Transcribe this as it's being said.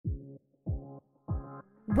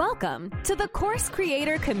Welcome to the Course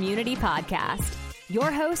Creator Community Podcast.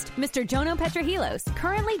 Your host, Mr. Jono Petrohilos,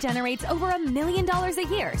 currently generates over $1 million a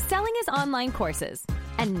year selling his online courses.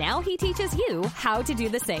 And now he teaches you how to do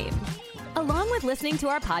the same. Along with listening to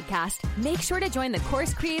our podcast, make sure to join the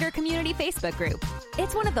Course Creator Community Facebook group.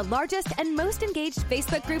 It's one of the largest and most engaged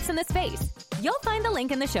Facebook groups in the space. You'll find the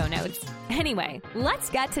link in the show notes. Anyway, let's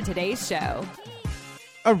get to today's show.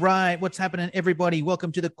 All right, what's happening, everybody?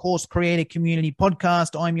 Welcome to the Course Creator Community Podcast.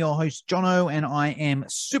 I'm your host, Jono, and I am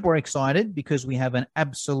super excited because we have an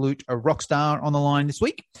absolute rock star on the line this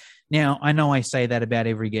week. Now, I know I say that about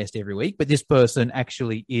every guest every week, but this person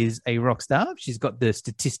actually is a rock star. She's got the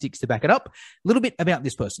statistics to back it up. A little bit about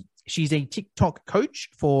this person. She's a TikTok coach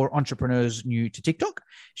for entrepreneurs new to TikTok.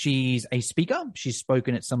 She's a speaker. She's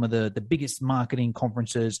spoken at some of the biggest marketing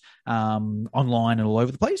conferences online and all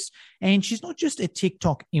over the place. And she's not just a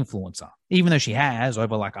TikTok influencer, even though she has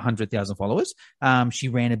over like 100,000 followers. She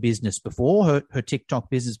ran a business before, her TikTok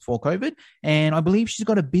business before COVID. And I believe she's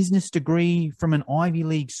got a business degree from an Ivy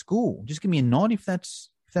League school. Just give me a nod if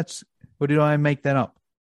that's, or did I make that up?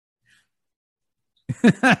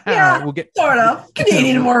 Yeah, we'll get sort of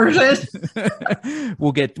Canadian version.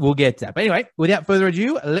 we'll get to that. But anyway, without further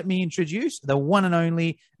ado, let me introduce the one and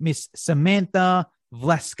only Miss Samantha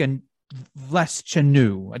Vlaschanu.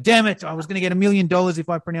 Damn it! I was going to get $1 million if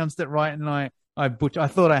I pronounced it right, and I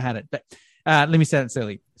thought I had it. But let me say it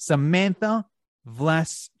slowly. Samantha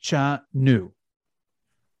Vlaschanu.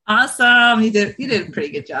 Awesome. You did a pretty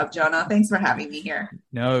good job, Jonah. Thanks for having me here.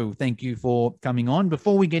 No, thank you for coming on.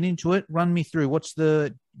 Before we get into it, run me through what's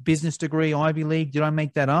the business degree, Ivy League? Did I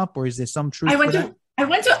make that up, or is there some truth? I went to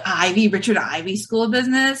Richard Ivy School of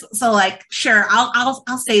Business. So like, sure, I'll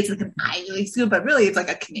say it's like an Ivy League school, but really it's like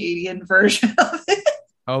a Canadian version of it.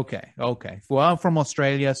 Okay. Well, I'm from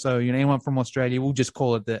Australia, so anyone from Australia, we'll just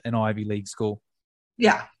call it an Ivy League school.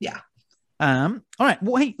 Yeah. All right.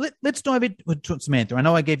 Well, hey, let's dive into Samantha. I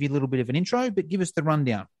know I gave you a little bit of an intro, but give us the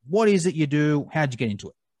rundown. What is it you do? How'd you get into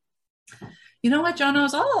it? You know what, John? It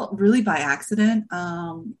was all really by accident.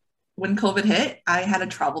 When COVID hit, I had a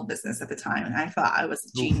travel business at the time, and I thought I was a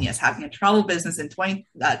genius having a travel business in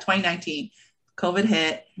 2019. COVID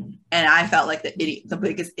hit, and I felt like the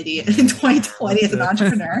biggest idiot in 2020 as an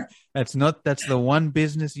entrepreneur. That's the one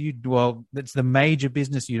business that's the major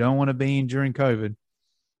business you don't want to be in during COVID.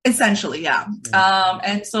 Essentially, yeah.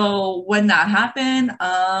 And so when that happened,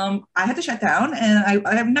 I had to shut down, and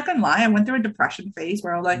I'm not gonna lie, I went through a depression phase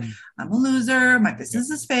where I was like, I'm a loser, my business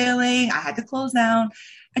is failing, I had to close down.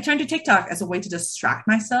 I turned to TikTok as a way to distract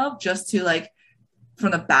myself, just to like from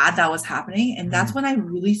the bad that was happening. And that's when I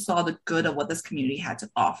really saw the good of what this community had to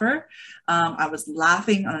offer. I was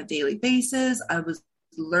laughing on a daily basis. I was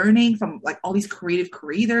learning from like all these creative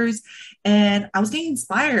creators, and I was getting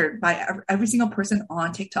inspired by every single person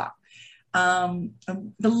on TikTok. The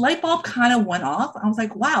light bulb kind of went off. I was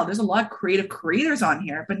like, wow, there's a lot of creative creators on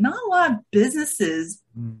here, but not a lot of businesses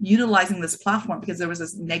utilizing this platform, because there was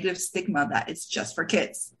this negative stigma that it's just for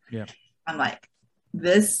kids. Yeah. I'm like,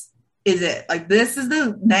 this is it. Like, this is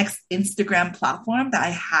the next Instagram platform that I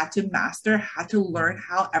had to master, had to learn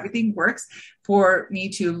how everything works for me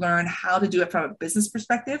to learn how to do it from a business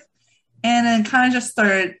perspective. And then kind of just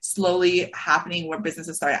started slowly happening where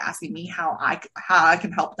businesses started asking me how I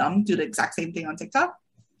can help them do the exact same thing on TikTok.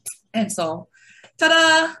 And so,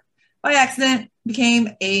 ta-da, by accident, became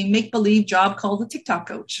a make-believe job called a TikTok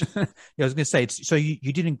coach. Yeah, I was going to say, so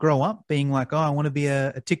you didn't grow up being like, oh, I want to be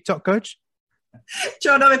a TikTok coach?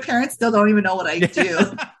 Jonah, my parents still don't even know what I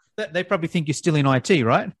do. They probably think you're still in IT,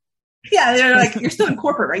 right? Yeah, they're like, you're still in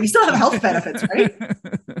corporate, right? You still have health benefits, right?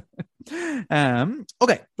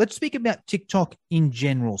 Okay, let's speak about TikTok in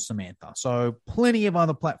general, Samantha. So plenty of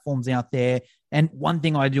other platforms out there. And one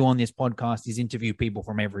thing I do on this podcast is interview people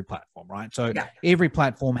from every platform, right? So every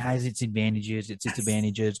platform has its advantages, its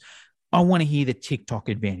disadvantages. I want to hear the TikTok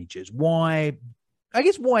advantages. Why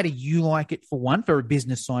do you like it, for one, for a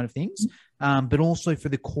business side of things, but also for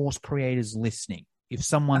the course creators listening? If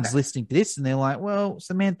someone's listening to this and they're like, well,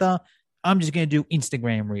 Samantha, I'm just going to do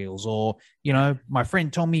Instagram reels, or, my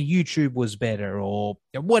friend told me YouTube was better, or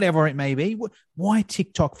whatever it may be. Why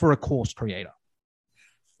TikTok for a course creator?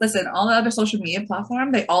 Listen, all the other social media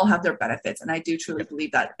platforms, they all have their benefits. And I do truly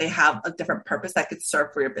believe that they have a different purpose that could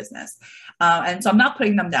serve for your business. And so I'm not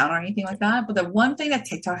putting them down or anything like that. But the one thing that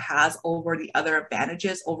TikTok has over the other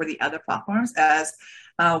advantages over the other platforms is,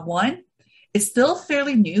 one, it's still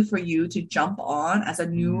fairly new for you to jump on as a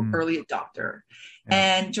new early adopter.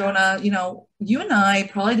 Yeah. And Jonah, you and I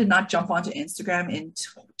probably did not jump onto Instagram in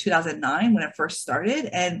 2009 when it first started.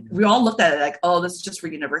 And we all looked at it like, oh, this is just for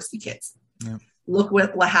university kids. Yeah. look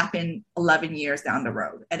what happened 11 years down the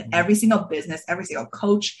road. And every single business, every single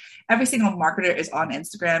coach, every single marketer is on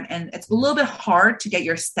Instagram. And it's a little bit hard to get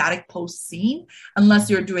your static posts seen unless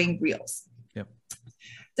you're doing reels. Yep.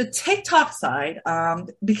 The TikTok side,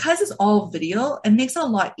 because it's all video, it makes it a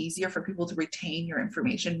lot easier for people to retain your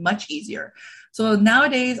information, much easier. So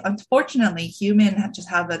nowadays, unfortunately, humans just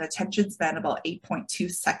have an attention span about 8.2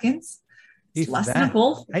 seconds. It's less than a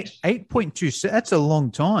goldfish. 8.2, that's a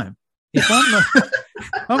long time. If I'm not,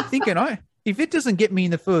 I'm thinking, if it doesn't get me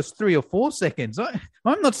in the first 3 or 4 seconds,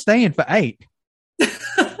 I'm not staying for 8.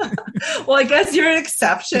 Well, I guess you're an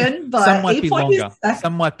exception, but some might be longer.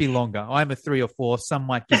 Some might be longer. I'm a 3 or 4. Some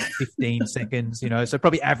might get 15 seconds, so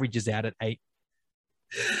probably averages out at 8.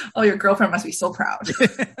 Oh, your girlfriend must be so proud.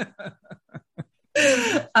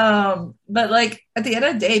 But like at the end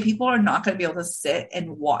of the day, people are not going to be able to sit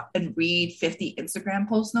and watch and read 50 Instagram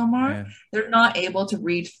posts no more. Yeah. They're not able to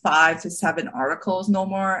read 5 to 7 articles no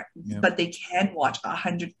more, Yeah. but they can watch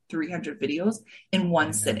 100, 300 videos in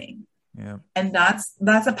one sitting. Yeah. And that's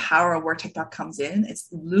a power of where TikTok comes in. It's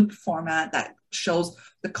loop format that shows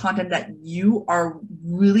the content that you are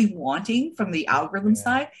really wanting from the algorithm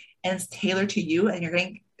side, and it's tailored to you, and you're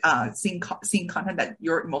getting seeing content that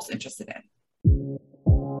you're most interested in.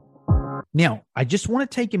 Now, I just want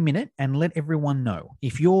to take a minute and let everyone know,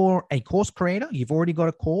 if you're a course creator, you've already got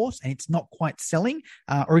a course and it's not quite selling,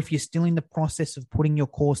 or if you're still in the process of putting your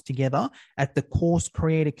course together, at the Course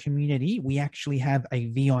Creator Community, we actually have a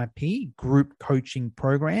VIP group coaching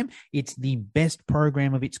program. It's the best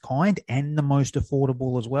program of its kind and the most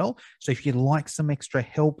affordable as well. So if you'd like some extra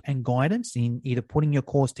help and guidance in either putting your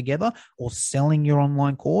course together or selling your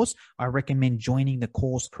online course, I recommend joining the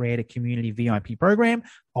Course Creator Community VIP program.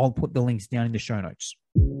 I'll put the links down in the show notes.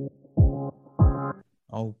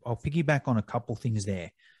 I'll piggyback on a couple things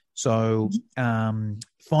there. So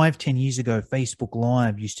 5-10 years ago, Facebook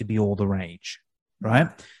Live used to be all the rage, right?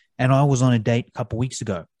 And I was on a date a couple weeks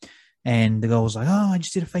ago, and the girl was like, "Oh, I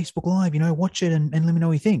just did a Facebook Live, watch it and let me know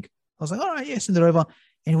what you think." I was like, "All right, yeah, send it over."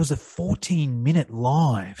 And it was a 14-minute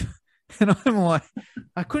live. And I'm like,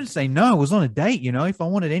 I couldn't say no. I was on a date, If I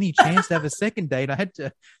wanted any chance to have a second date, I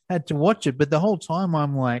had to watch it. But the whole time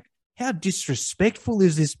I'm like, how disrespectful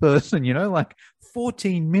is this person?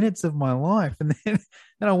 14 minutes of my life. And then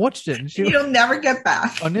I watched it, and you'll never get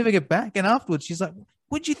back. I'll never get back. And afterwards, she's like,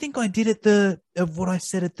 "What do you think I did of what I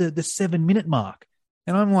said at the 7-minute mark?"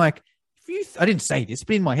 And I'm like, I didn't say this,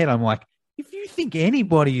 but in my head, I'm like, if you think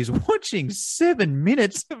anybody is watching 7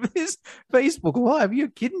 minutes of this Facebook Live, you're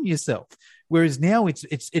kidding yourself. Whereas now it's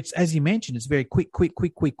as you mentioned, it's very quick.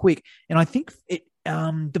 And I think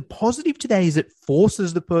the positive today is it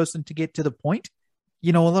forces the person to get to the point.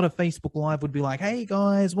 A lot of Facebook Live would be like, "Hey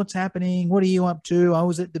guys, what's happening? What are you up to? I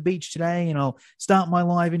was at the beach today, and I'll start my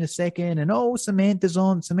live in a second. And Samantha's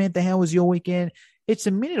on. Samantha, how was your weekend?" It's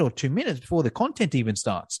a minute or 2 minutes before the content even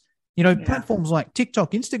starts. Platforms like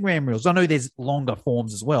TikTok, Instagram Reels. I know there's longer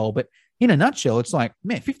forms as well, but in a nutshell, it's like,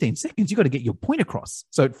 man, 15 seconds, you got to get your point across.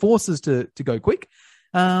 So it forces to go quick.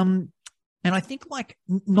 And I think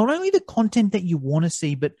not only the content that you want to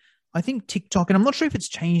see, but I think TikTok, and I'm not sure if it's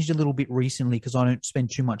changed a little bit recently because I don't spend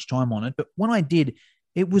too much time on it, but when I did,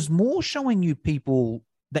 it was more showing you people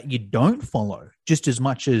that you don't follow just as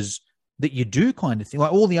much as that you do, kind of thing.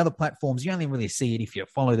 Like all the other platforms, you only really see it if you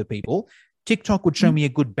follow the people. TikTok would show me a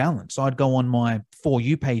good balance. I'd go on my For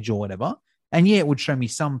You page or whatever, and it would show me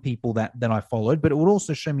some people that I followed, but it would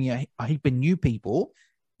also show me a heap of new people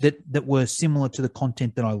that were similar to the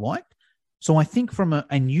content that I liked. So I think from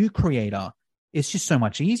a new creator, it's just so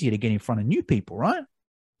much easier to get in front of new people, right?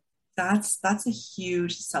 That's a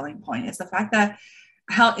huge selling point. It's the fact that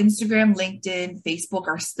how Instagram, LinkedIn, Facebook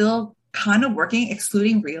are still kind of working,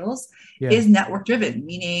 excluding Reels, is network driven,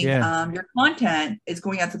 meaning your content is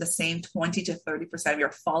going out to the same 20 to 30% of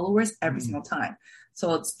your followers every single time.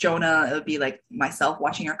 So it's Jonah, it would be like myself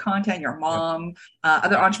watching your content, your mom,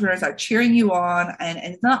 other entrepreneurs are cheering you on, and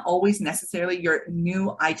it's not always necessarily your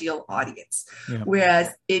new ideal audience. Whereas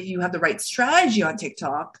if you have the right strategy on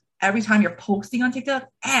TikTok, every time you're posting on TikTok,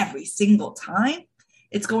 every single time,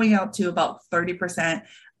 it's going out to about 30%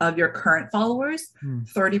 of your current followers,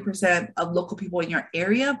 30% of local people in your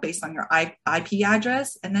area based on your IP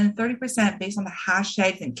address, and then 30% based on the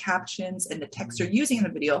hashtags and captions and the text you're using in the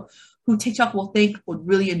video, who TikTok will think would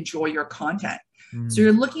really enjoy your content. So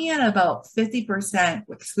you're looking at about 50%,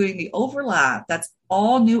 excluding the overlap. That's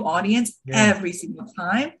all new audience every single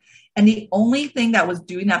time. And the only thing that was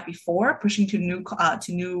doing that before, pushing to new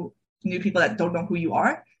people that don't know who you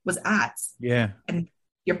are, was ads. And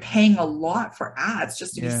you're paying a lot for ads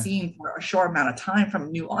just to be seen for a short amount of time from a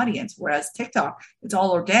new audience. Whereas TikTok, it's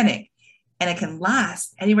all organic. and it can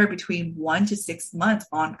last anywhere between 1 to 6 months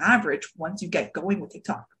on average once you get going with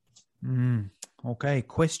TikTok. Okay.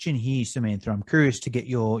 Question here, Samantha. I'm curious to get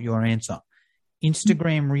your answer.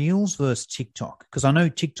 Instagram Reels versus TikTok, because I know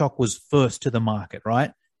TikTok was first to the market,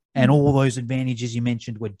 right? And all those advantages you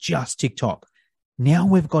mentioned were just TikTok. Now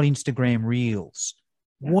we've got Instagram Reels.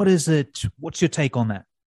 What is it? What's your take on that?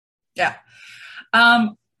 Yeah.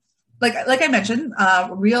 Like I mentioned,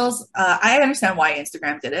 Reels, I understand why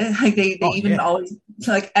Instagram did it. Like they always,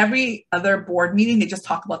 like every other board meeting, they just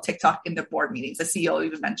talk about TikTok in their board meetings. The CEO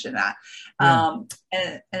even mentioned that.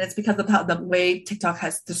 And it's because of how the way TikTok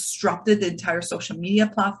has disrupted the entire social media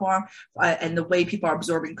platform and the way people are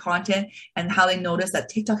absorbing content, and how they notice that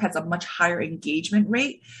TikTok has a much higher engagement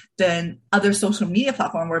rate than other social media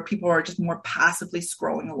platform where people are just more passively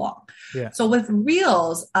scrolling along. Yeah. So with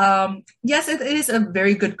Reels, yes, it is a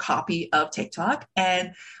very good copy of TikTok.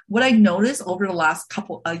 And what I noticed over the last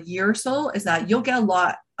a year or so is that you'll get a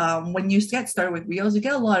lot, when you get started with Reels, you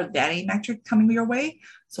get a lot of vanity metrics coming your way.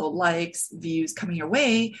 So likes, views coming your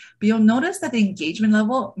way, but you'll notice that the engagement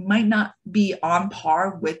level might not be on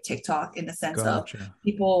par with TikTok in the sense of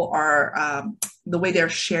people are, the way they're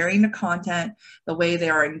sharing the content, the way they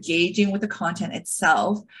are engaging with the content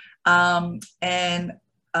itself. And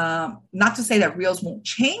not to say that Reels won't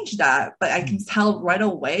change that, but I can tell right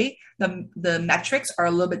away the metrics are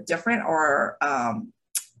a little bit different, or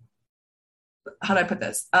how do I put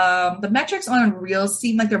this? The metrics on Reels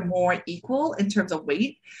seem like they're more equal in terms of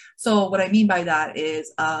weight. So what I mean by that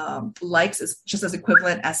is likes is just as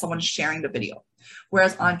equivalent as someone sharing the video.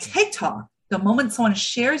 Whereas on TikTok, the moment someone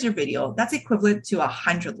shares your video, that's equivalent to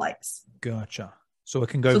 100 likes. Gotcha. So it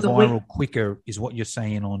can go viral quicker is what you're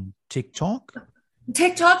saying on TikTok?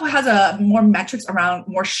 TikTok has more metrics around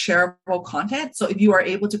more shareable content. So if you are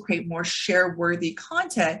able to create more share-worthy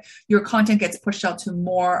content, your content gets pushed out to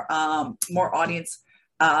more audience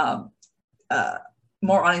that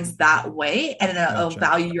way, and it'll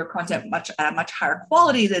value your content at a much higher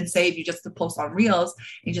quality than, say, if you just post on Reels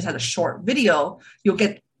and you just had a short video, you'll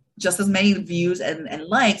get just as many views and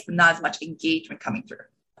likes, but not as much engagement coming through.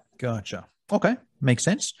 Gotcha. Okay, makes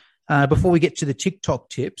sense. Before we get to the TikTok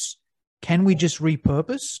tips, can we just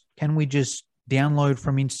repurpose? Can we just download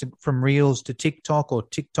from Reels to TikTok, or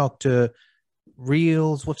TikTok to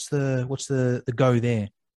Reels? What's the go there?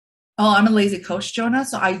 Oh, I'm a lazy coach, Jonah.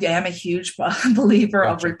 So I am a huge believer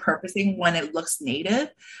of repurposing when it looks native.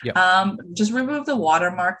 Yep. Just remove the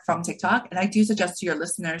watermark from TikTok. And I do suggest to your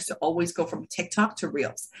listeners to always go from TikTok to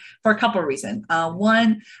Reels for a couple of reasons.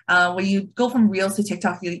 One, when you go from Reels to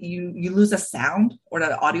TikTok, you lose the sound or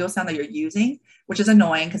the audio sound that you're using, which is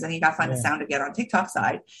annoying because then you got to find the sound again on TikTok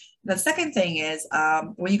side. The second thing is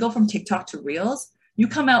when you go from TikTok to Reels, you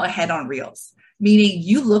come out ahead on Reels. Meaning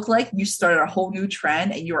you look like you started a whole new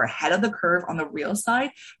trend and you're ahead of the curve on the Reels side,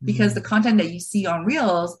 because the content that you see on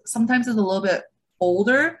Reels sometimes is a little bit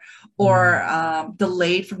older or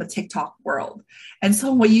delayed from the TikTok world. And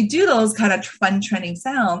so when you do those kind of fun trending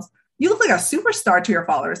sounds, you look like a superstar to your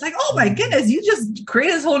followers. Like, oh my goodness, you just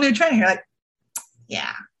created this whole new trend. And you're like,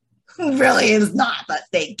 yeah, really is not, but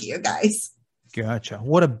thank you guys. Gotcha.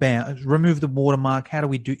 What about remove the watermark? How do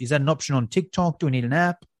we do? Is that an option on TikTok? Do we need an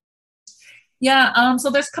app? Yeah,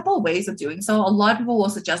 so there's a couple of ways of doing so. A lot of people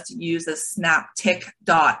will suggest to use the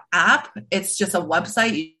snaptik.app. It's just a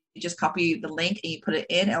website. You just copy the link and you put it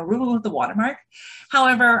in and remove the watermark.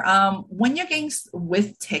 However, when you're getting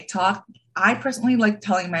with TikTok, I personally like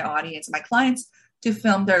telling my audience, my clients, to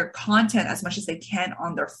film their content as much as they can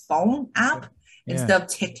on their phone app instead of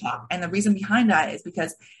TikTok. And the reason behind that is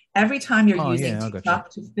because every time you're using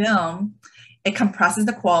TikTok to film, it compresses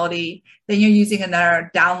the quality. Then you're using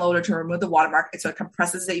another downloader to remove the watermark. So it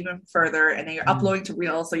compresses it even further. And then you're uploading to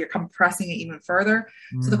Reels. So you're compressing it even further.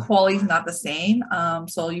 So the quality is not the same.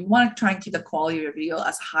 So you want to try and keep the quality of your video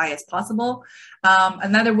as high as possible.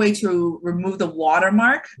 Another way to remove the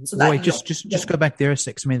watermark. So that just go back there a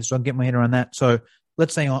 6 minutes so I can get my head around that. So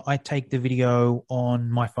let's say I take the video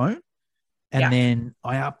on my phone and then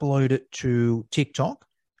I upload it to TikTok.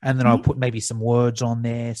 And then I'll put maybe some words on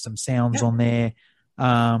there, some sounds on there.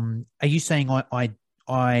 Are you saying I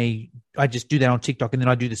just do that on TikTok and then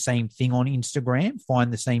I do the same thing on Instagram,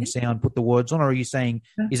 find the same sound, put the words on? Or are you saying,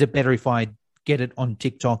 is it better if I get it on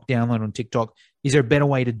TikTok, download on TikTok? Is there a better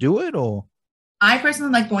way to do it, or? I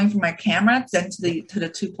personally like going from my camera then to the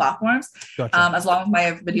two platforms. Gotcha. As long as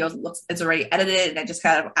my video it's already edited and I just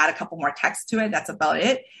kind of add a couple more text to it. That's about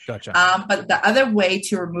it. Gotcha. But the other way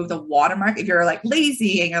to remove the watermark, if you're like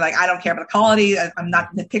lazy and you're like, I don't care about the quality, I'm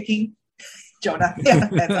not nitpicking, Jonah.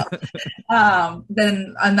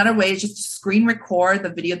 Then another way is just to screen record the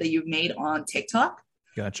video that you've made on TikTok.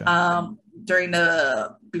 Gotcha.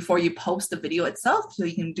 Before you post the video itself, so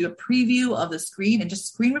you can do a preview of the screen and just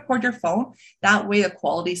screen record your phone. That way the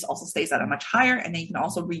quality also stays at a much higher, and then you can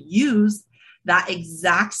also reuse that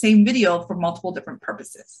exact same video for multiple different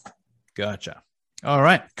purposes. Gotcha. All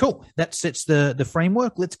right, cool. That sets the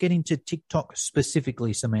framework. Let's get into TikTok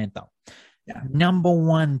specifically, Samantha. Yeah. Number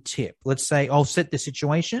one tip. Let's say I'll set the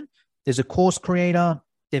situation. There's a course creator.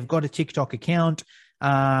 They've got a TikTok account.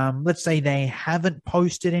 Let's say they haven't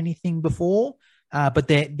posted anything before, but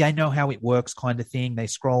they know how it works, kind of thing. They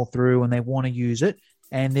scroll through and they want to use it,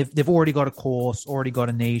 and they've already got a course, already got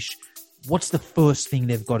a niche. What's the first thing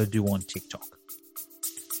they've got to do on TikTok?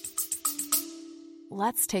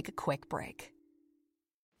 Let's take a quick break.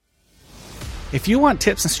 If you want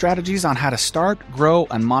tips and strategies on how to start, grow,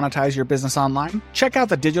 and monetize your business online, check out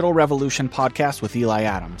the Digital Revolution podcast with Eli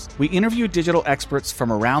Adams. We interview digital experts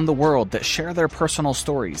from around the world that share their personal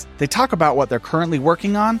stories. They talk about what they're currently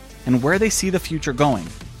working on and where they see the future going.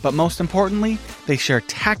 But most importantly, they share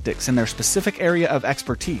tactics in their specific area of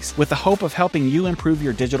expertise with the hope of helping you improve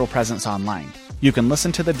your digital presence online. You can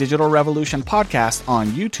listen to the Digital Revolution podcast on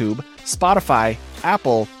YouTube, Spotify,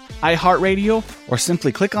 Apple, iHeartRadio, or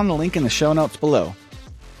simply click on the link in the show notes below.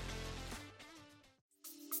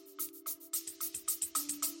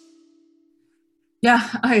 Yeah.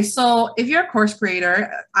 Okay. So if you're a course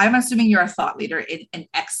creator, I'm assuming you're a thought leader in an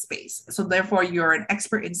X space. So therefore you're an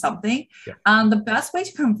expert in something. Yeah. The best way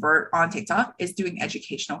to convert on TikTok is doing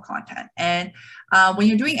educational content. And when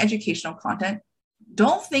you're doing educational content,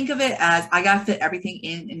 don't think of it as I got to fit everything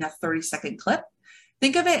in a 30-second clip.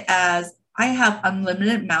 Think of it as I have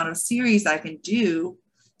unlimited amount of series that I can do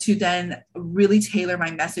to then really tailor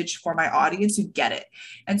my message for my audience to get it.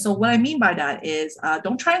 And so what I mean by that is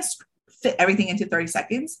don't try and fit everything into 30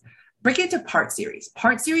 seconds. Break it into part series.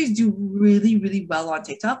 Part series do really, really well on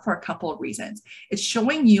TikTok for a couple of reasons. It's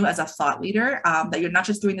showing you as a thought leader that you're not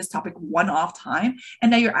just doing this topic one-off time,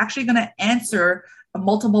 and that you're actually going to answer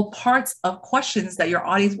multiple parts of questions that your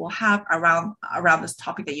audience will have around this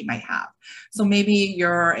topic that you might have. So maybe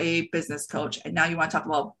you're a business coach and now you want to talk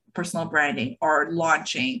about personal branding or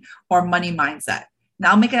launching or money mindset.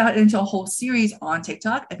 Now make it into a whole series on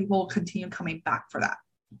TikTok, and people will continue coming back for that.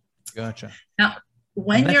 Gotcha. Now,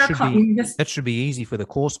 when that should be easy for the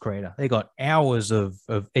course creator. They got hours of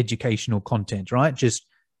educational content, right? Just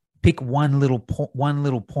pick one little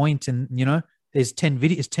point, and there's 10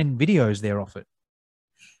 videos there off it.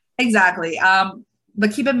 Exactly.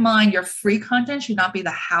 But keep in mind, your free content should not be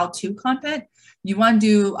the how-to content. You want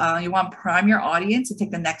to prime your audience to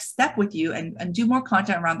take the next step with you and do more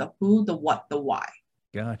content around the who, the what, the why.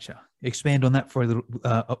 Gotcha. Expand on that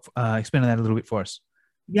expand on that a little bit for us.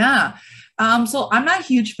 Yeah. So I'm not a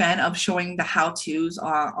huge fan of showing the how-tos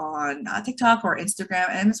on TikTok or Instagram.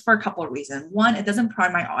 And it's for a couple of reasons. One, it doesn't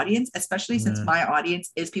prime my audience, especially since my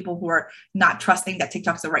audience is people who are not trusting that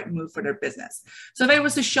TikTok's the right move for their business. So if I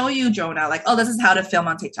was to show you, Jonah, like, oh, this is how to film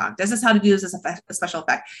on TikTok. This is how to do this as a special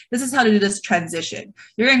effect. This is how to do this transition.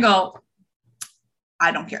 You're going to go,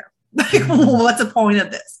 I don't care. What's the point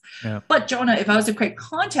of this? Yeah. But Jonah, if I was to create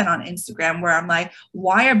content on Instagram where I'm like,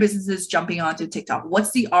 why are businesses jumping onto TikTok?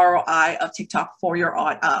 What's the ROI of TikTok for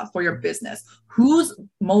your business? Who's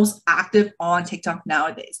most active on TikTok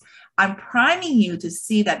nowadays? I'm priming you to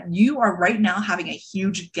see that you are right now having a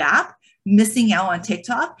huge gap, missing out on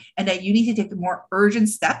TikTok, and that you need to take more urgent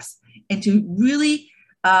steps into really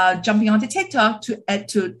jumping onto TikTok to at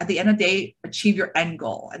the end of the day achieve your end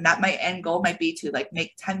goal. And that my end goal might be to like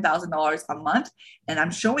make $10,000 a month. And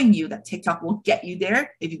I'm showing you that TikTok will get you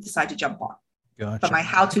there if you decide to jump on. Gotcha. But my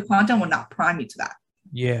how-to content will not prime you to that.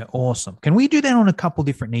 Yeah, awesome. Can we do that on a couple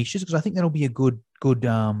different niches? Because I think that'll be a good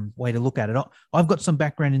way to look at it. I've got some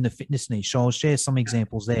background in the fitness niche, so I'll share some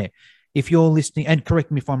examples there. If you're listening, and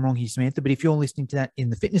correct me if I'm wrong here, Samantha, but if you're listening to that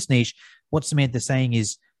in the fitness niche, what Samantha's saying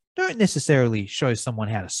is, don't necessarily show someone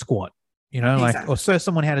how to squat, Exactly. or show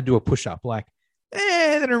someone how to do a push-up. Like,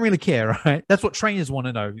 they don't really care, right? That's what trainers want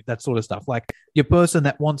to know, that sort of stuff. Like your person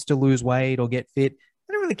that wants to lose weight or get fit,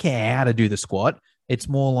 they don't really care how to do the squat. It's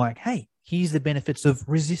more like, hey, here's the benefits of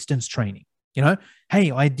resistance training.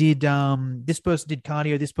 Hey, I did, this person did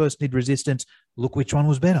cardio, this person did resistance. Look which one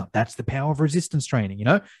was better. That's the power of resistance training.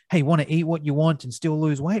 Hey, want to eat what you want and still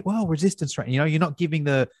lose weight? Well, resistance training, you're not giving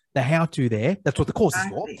the how-to there. That's what the course is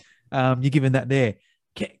for. You're giving that there.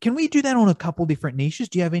 Can we do that on a couple different niches?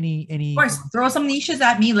 Do you have any? Of course, throw some niches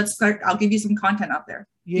at me. Let's start. I'll give you some content out there.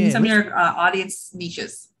 Yeah, give me some of your audience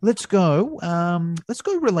niches. Let's go. Let's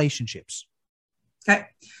go relationships. Okay.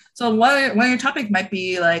 So one of your topics might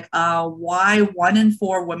be like why 1 in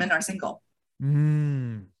 4 women are single.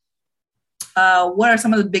 what are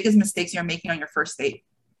some of the biggest mistakes you're making on your first date?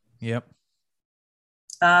 Yep.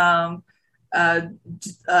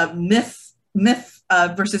 Myth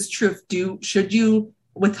versus truth. Should you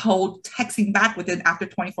withhold texting back after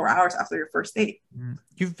 24 hours after your first date?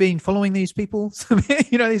 You've been following these people, so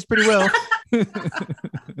you know these pretty well.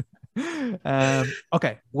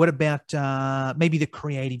 Okay, what about maybe the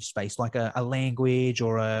creative space, like a language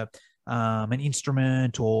or an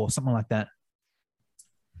instrument or something like that?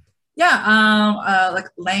 Yeah, like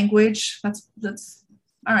language. That's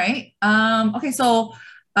all right. Okay, so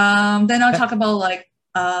then I'll talk about like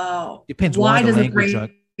depends why does the a brain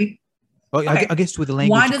I guess with the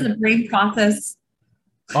language, why does the brain process?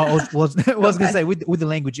 I was going to say with the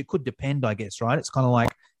language, it could depend, I guess, right? It's kind of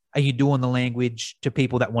like, are you doing the language to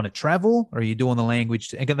people that want to travel, or are you doing the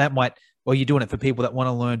language or are you doing it for people that want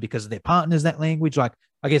to learn because their partner's that language? Like,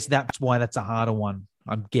 I guess that's why that's a harder one,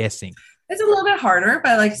 I'm guessing. It's a little bit harder,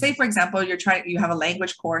 but like, say for example, you have a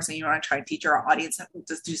language course and you want to try to teach our audience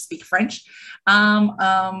to speak French.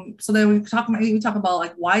 So then we talk about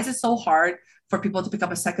like, why is it so hard for people to pick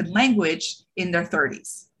up a second language in their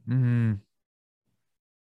 30s? Mm-hmm.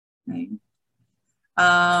 Right.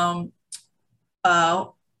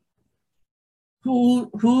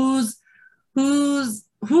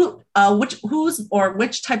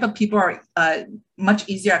 Which type of people are much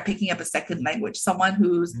easier at picking up a second language? Someone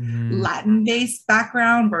who's Latin-based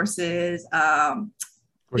background versus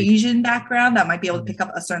Asian background that might be able to pick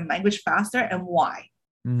up a certain language faster, and why?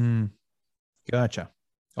 Gotcha.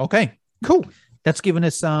 Okay, cool. That's given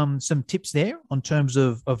us some tips there on terms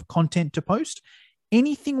of content to post.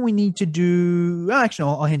 Anything we need to do?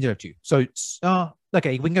 Actually, I'll hand it over to you. So,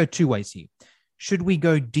 okay, we can go two ways here. Should we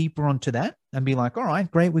go deeper onto that and be like, all right,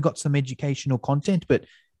 great, we got some educational content, but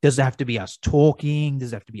does it have to be us talking?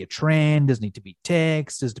 Does it have to be a trend? Does it need to be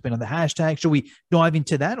text? Does it depend on the hashtag? Should we dive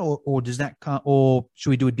into that, or should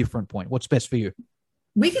we do a different point? What's best for you?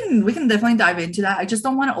 We can definitely dive into that. I just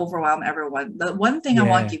don't want to overwhelm everyone. The one thing I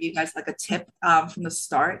want to give you guys like a tip from the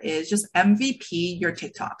start is just MVP your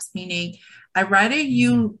TikToks, meaning I'd rather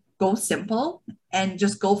you go simple and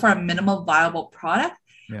just go for a minimal viable product.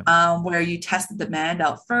 Where you test the demand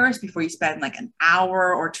out first before you spend like an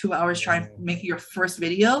hour or 2 hours trying to make your first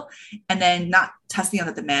video and then not testing on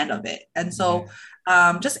the demand of it. And so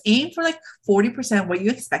just aim for like 40% what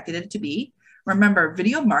you expected it to be. Remember,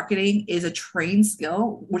 video marketing is a trained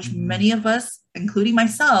skill, which many of us, including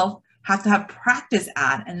myself, have to have practice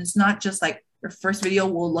at. And it's not just like your first video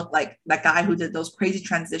will look like that guy who did those crazy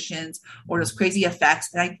transitions or those crazy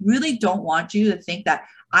effects. And I really don't want you to think that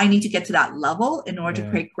I need to get to that level in order to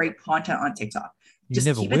create great content on TikTok. Just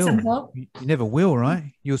keep it simple. You never will,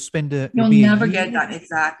 right? You'll never get that.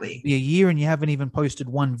 Exactly. Be a year and you haven't even posted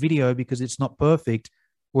one video because it's not perfect.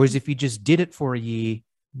 Whereas if you just did it for a year,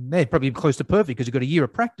 they'd probably be close to perfect because you've got a year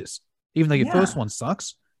of practice, even though your first one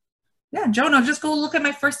sucks. Yeah, Jonah, just go look at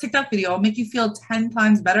my first TikTok video. It'll make you feel 10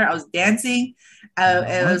 times better. I was dancing.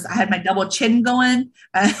 I had my double chin going.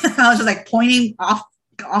 I was just like pointing off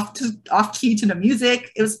key to the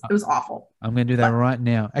music. It was awful. I'm going to do that right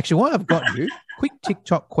now. Actually, while I've got you, quick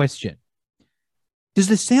TikTok question. Is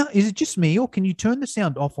it just me, or can you turn the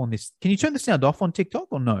sound off on this? Can you turn the sound off on TikTok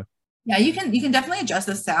or no? Yeah, you can definitely adjust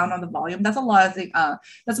the sound on the volume. That's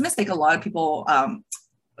that's a mistake a lot of people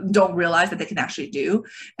don't realize that they can actually do.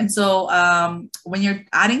 And so when you're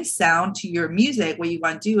adding sound to your music, what you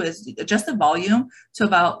want to do is adjust the volume to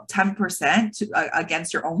about 10%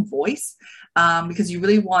 against your own voice, because you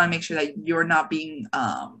really want to make sure that you're not being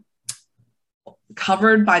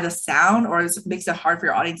covered by the sound, or it makes it hard for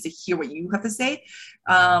your audience to hear what you have to say.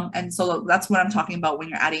 And so that's what I'm talking about when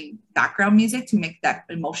you're adding background music to make that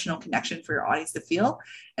emotional connection for your audience to feel.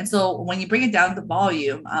 And so when you bring it down the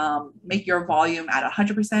volume, make your volume at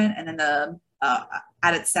 100% and then the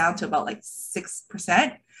added sound to about like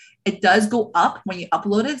 6%. It does go up when you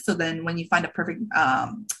upload it. So then when you find a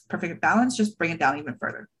perfect balance, just bring it down even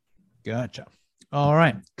further. Gotcha. All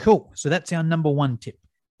right, cool. So that's our number one tip,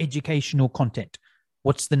 educational content.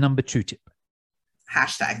 What's the number two tip?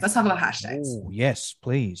 Hashtags. Let's talk about hashtags. Oh, yes,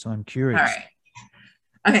 please. I'm curious. All right.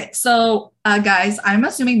 Okay. So guys, I'm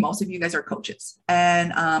assuming most of you guys are coaches.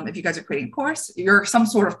 And if you guys are creating a course, you're some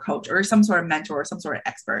sort of coach or some sort of mentor or some sort of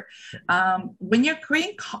expert. When you're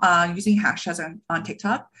creating using hashtags on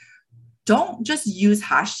TikTok, don't just use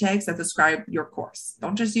hashtags that describe your course.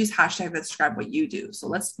 Don't just use hashtags that describe what you do. So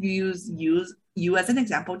let's use you as an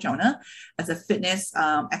example, Jonah, as a fitness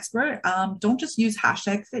expert. Don't just use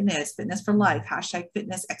hashtag fitness for life, hashtag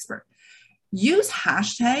fitness expert. Use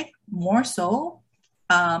hashtag more so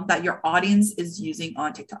that your audience is using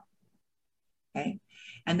on TikTok. Okay.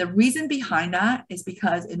 And the reason behind that is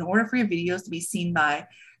because in order for your videos to be seen by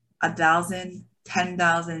 1,000,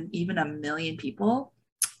 10,000, even 1,000,000 people,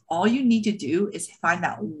 all you need to do is find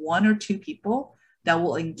that 1 or 2 people that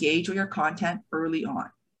will engage with your content early on.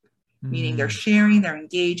 Meaning they're sharing, they're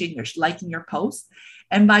engaging, they're liking your posts.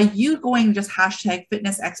 And by you going just hashtag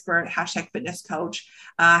fitness expert, hashtag fitness coach,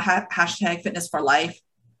 hashtag fitness for life,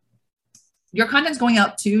 your content's going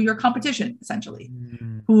out to your competition, essentially,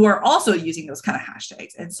 who are also using those kind of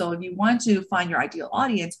hashtags. And so if you want to find your ideal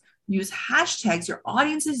audience, use hashtags your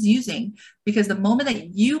audience is using, because the moment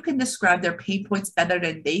that you can describe their pain points better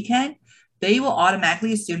than they can, they will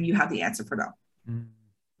automatically assume you have the answer for them,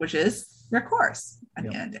 which is your course at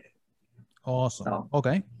the end of the day. Awesome. So,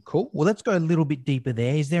 okay, cool. Well, let's go a little bit deeper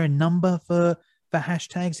there. Is there a number for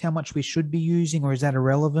hashtags, how much we should be using, or is that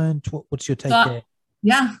irrelevant? What's your take there?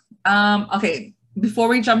 Yeah. Okay. Before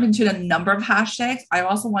we jump into the number of hashtags, I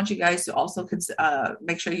also want you guys to also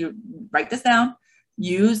make sure you write this down.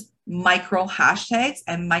 Use micro hashtags,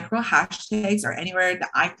 and micro hashtags are anywhere that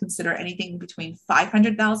I consider anything between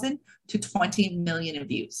 500,000 to 20 million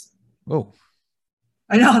views. Oh,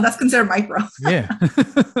 I know that's considered micro. Yeah.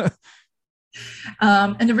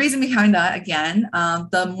 And the reason behind that, again,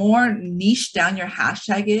 the more niche down your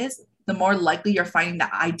hashtag is, the more likely you're finding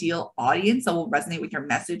the ideal audience that will resonate with your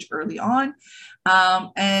message early on.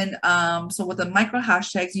 So with the micro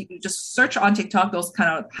hashtags, you just search on TikTok those kind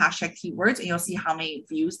of hashtag keywords, and you'll see how many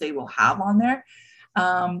views they will have on there.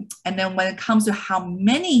 And then when it comes to how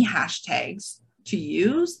many hashtags to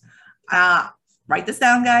use, write this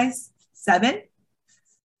down, guys. 7.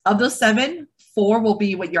 Of those 7, 4 will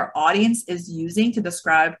be what your audience is using to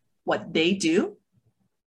describe what they do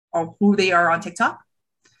or who they are on TikTok.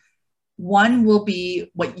 1 will be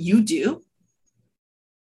what you do.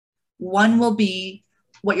 1 will be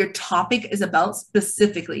what your topic is about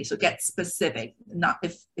specifically. So get specific. Not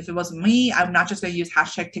if it was me, I'm not just going to use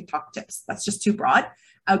hashtag TikTok tips. That's just too broad.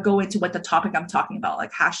 I'll go into what the topic I'm talking about,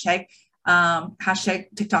 like hashtag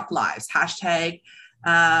TikTok lives, hashtag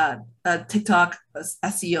TikTok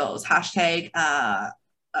SEOs,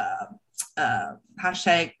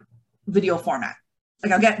 hashtag video format.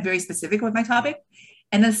 Like I'll get very specific with my topic.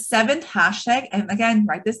 And the 7th hashtag, and again,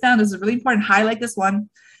 write this down. This is really important. Highlight this one.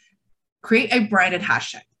 Create a branded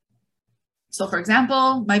hashtag. So for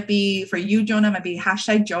example, might be for you, Jonah, might be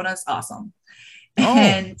hashtag Jonah's awesome.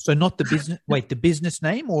 And so not the business, the business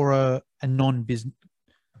name or a non-business?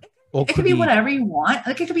 Or it could be whatever you want.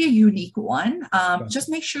 Like it could be a unique one. Just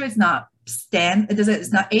make sure it's not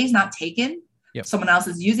it's not taken. Yep. Someone else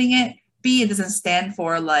is using it. B, it doesn't stand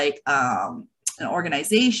for like an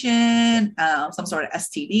organization, some sort of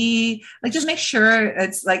STD. Like just make sure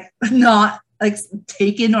it's like not like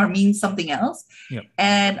taken or means something else. Yep.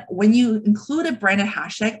 And when you include a branded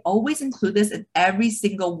hashtag, always include this in every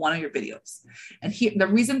single one of your videos. And here, the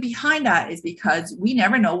reason behind that is because we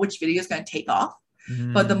never know which video is going to take off.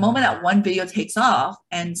 But the moment that one video takes off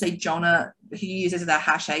and say Jonah, he uses that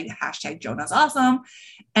hashtag Jonah's awesome,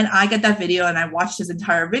 and I get that video and I watch this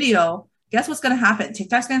entire video, guess what's going to happen?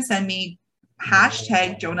 TikTok's going to send me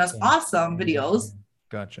hashtag Jonah's awesome videos.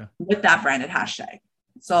 Gotcha. With that branded hashtag.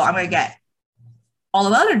 So I'm going to get all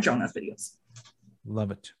of the other Jonah's videos.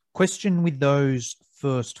 Love it. Question with those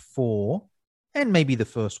first 4, and maybe the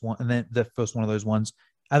first one, and then the first one of those ones.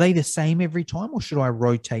 Are they the same every time, or should I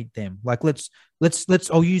rotate them? Like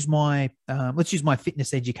I'll use my let's use my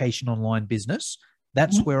fitness education online business.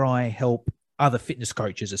 That's where I help other fitness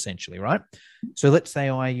coaches essentially, right? So let's say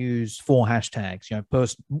I use 4 hashtags,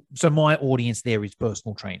 so my audience there is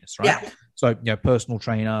personal trainers, right? Yeah. So, personal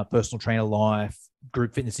trainer life,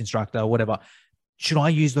 group fitness instructor, whatever. Should I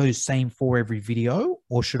use those same 4 every video,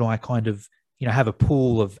 or should I kind of, have a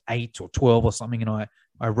pool of 8 or 12 or something and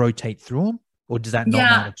I rotate through them? Or does that not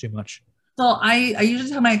matter too much? So I usually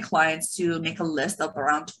tell my clients to make a list of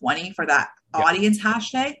around 20 for that audience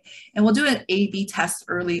hashtag. And we'll do an A/B test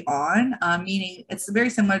early on, meaning it's very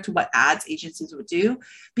similar to what ads agencies would do,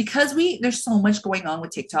 because there's so much going on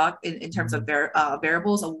with TikTok in terms of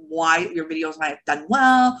variables of why your videos might have done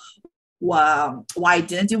well, why it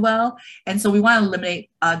didn't do well. And so we want to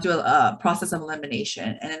do a process of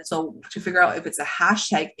elimination. And then so to figure out if it's a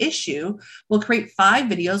hashtag issue, we'll create 5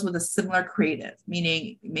 videos with a similar creative,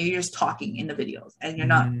 meaning maybe you're just talking in the videos and you're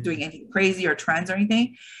not doing anything crazy or trends or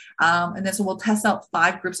anything. And then so we'll test out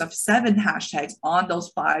 5 groups of 7 hashtags on those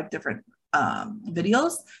 5 different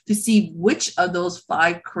videos to see which of those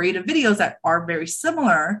 5 creative videos that are very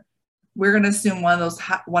similar, we're going to assume one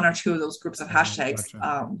or two of those groups of hashtags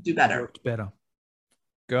do better. Worked better.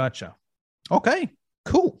 Gotcha. Okay,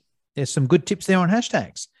 cool. There's some good tips there on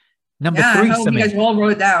hashtags. Number 3, I hope you guys all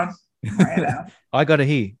wrote it down. Write it down. I got it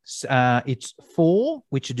here. It's 4,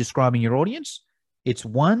 which is describing your audience. It's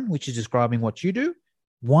 1, which is describing what you do.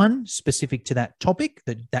 1 specific to that topic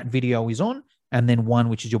that video is on, and then 1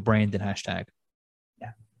 which is your brand and hashtag.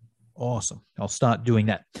 Yeah. Awesome. I'll start doing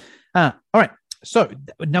that. All right. So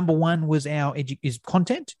number 1 was is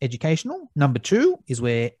content, educational. Number 2 is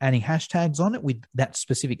we're adding hashtags on it with that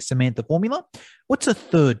specific Samantha formula. What's a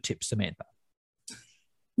third tip, Samantha?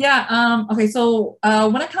 Yeah. Okay. So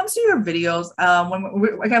when it comes to your videos,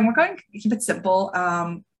 we're going to keep it simple.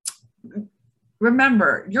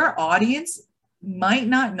 Remember, your audience might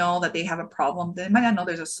not know that they have a problem. They might not know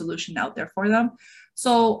there's a solution out there for them.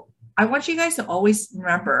 So I want you guys to always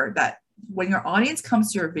remember that when your audience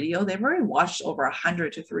comes to your video, they've already watched over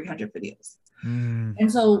 100 to 300 videos.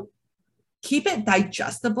 And so keep it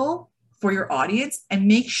digestible for your audience and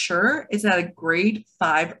make sure it's at a grade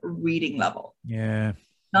 5 reading level. Yeah.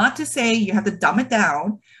 Not to say you have to dumb it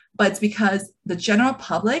down, but it's because the general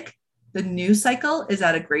public, the news cycle is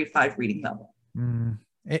at a grade 5 reading level.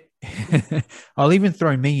 I'll even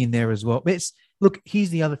throw me in there as well. But look,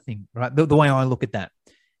 here's the other thing, right? The way I look at that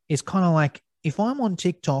is kind of like if I'm on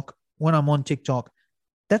TikTok, when I'm on TikTok,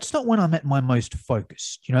 that's not when I'm at my most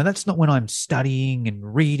focused. That's not when I'm studying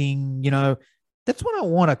and reading, that's when I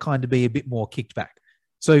want to kind of be a bit more kicked back.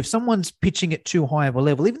 So if someone's pitching it too high of a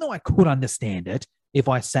level, even though I could understand it, if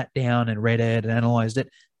I sat down and read it and analyzed it,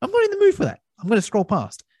 I'm not in the mood for that. I'm going to scroll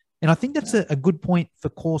past. And I think that's a good point for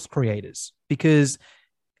course creators, because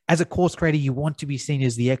as a course creator, you want to be seen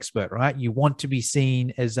as the expert, right? You want to be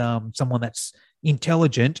seen as someone that's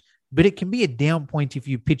intelligent, but it can be a down point if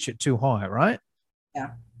you pitch it too high, right?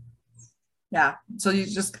 Yeah. Yeah. So you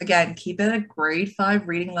just, again, keep it at grade 5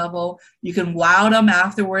 reading level. You can wow them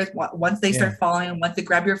afterwards once they start following, once they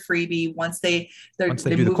grab your freebie, once they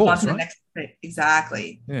move on to the next thing.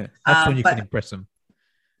 Exactly. Yeah. That's when you can impress them.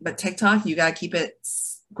 But TikTok, you got to keep it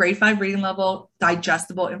grade 5 reading level,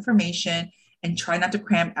 digestible information, and try not to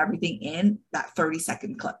cram everything in that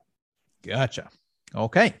 30-second clip. Gotcha.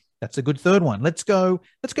 Okay. That's a good third one. Let's go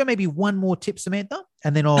maybe one more tip, Samantha,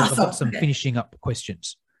 and then I've got some finishing up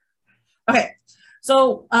questions. Okay.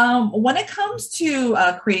 So when it comes to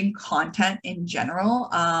creating content in general,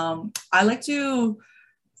 I like to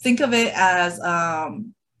think of it as,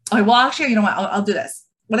 actually, you know what? I'll do this.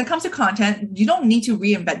 When it comes to content, you don't need to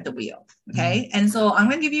reinvent the wheel. Okay. And so I'm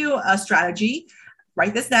going to give you a strategy.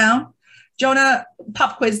 Write this down. Jonah,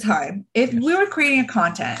 pop quiz time. If we were creating a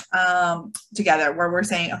content together where we're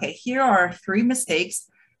saying, okay, here are 3 mistakes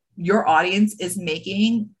your audience is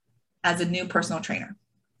making as a new personal trainer.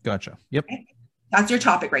 Gotcha. Yep. Okay? That's your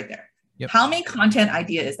topic right there. Yep. How many content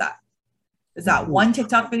idea is that? Is that 1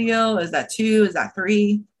 TikTok video? Is that 2? Is that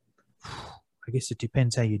 3? I guess it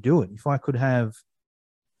depends how you do it. If I could have,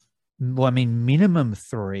 minimum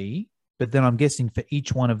 3, but then I'm guessing for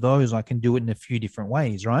each one of those, I can do it in a few different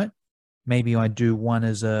ways, right? Maybe I do one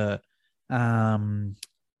as I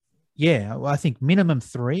think minimum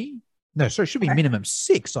 3. No, sorry, it should be minimum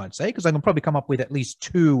 6, I'd say, because I can probably come up with at least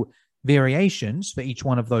 2 variations for each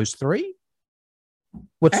one of those 3.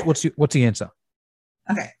 What's the answer?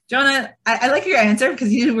 Okay, Jonah, I like your answer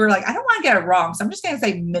because you were like, I don't want to get it wrong, so I'm just going to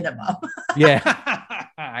say minimum. Yeah,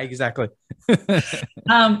 exactly.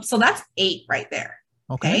 So that's 8 right there.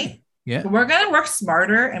 Okay. Yeah. So we're going to work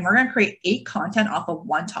smarter and we're going to create 8 content off of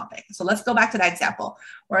 1 topic. So let's go back to that example.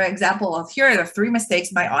 Or an example of here are the 3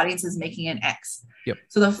 mistakes my audience is making in X. Yep.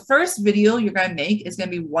 So the first video you're going to make is going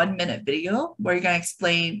to be 1-minute video where you're going to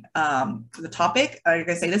explain the topic. You're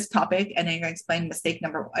going to say this topic, and then you're going to explain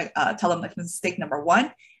tell them like mistake number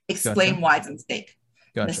 1, explain why it's a mistake.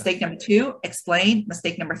 Gotcha. Mistake number 2, explain.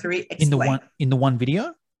 Mistake number 3, explain. In the one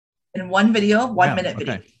video? In one video, 1-minute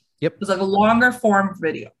video. Yep. It's like a longer form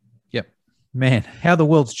video. Man, how the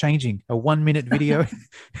world's changing. A 1-minute video.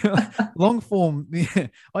 Long form.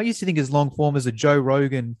 I used to think as long form as a Joe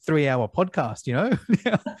Rogan 3-hour podcast,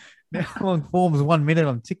 now long form is 1 minute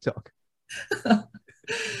on TikTok.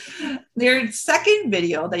 Your second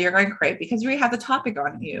video that you're going to create, because you already have the topic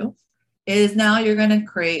on you, is now you're going to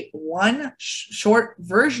create one short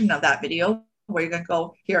version of that video where you're going to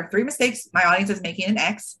go, here are 3 mistakes my audience is making in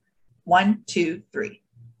X. 1, 2, 3.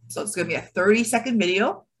 So it's going to be a 30-second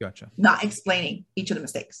video. Gotcha. Not explaining each of the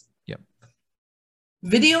mistakes. Yep.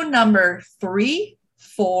 Video number 3,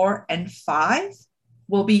 4, and 5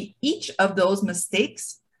 will be each of those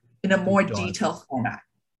mistakes in a more detailed format.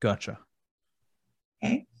 Gotcha.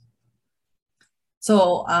 Okay.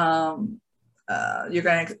 So you're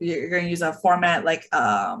gonna use a format like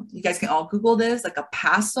you guys can all Google this, like a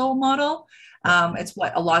PASO model. It's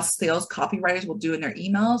what a lot of sales copywriters will do in their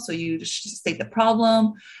emails. So you just state the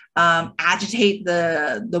problem, agitate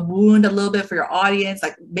the wound a little bit for your audience,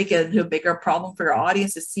 like make it into a bigger problem for your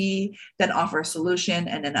audience to see, then offer a solution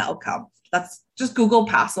and an outcome. That's just Google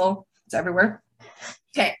Passo. It's everywhere.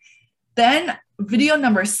 Okay. Then video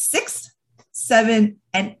number 6, 7,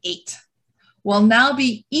 and 8 will now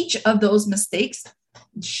be each of those mistakes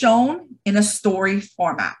shown in a story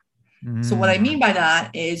format. So what I mean by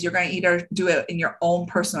that is you're going to either do it in your own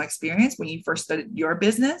personal experience when you first started your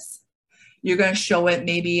business. You're going to show it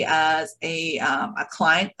maybe as a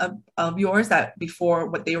client of yours that before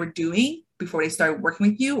what they were doing, before they started working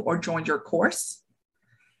with you or joined your course.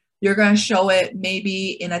 You're going to show it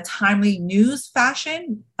maybe in a timely news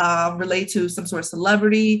fashion related to some sort of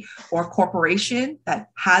celebrity or corporation that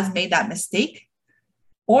has made that mistake.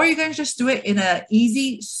 Or you're going to just do it in an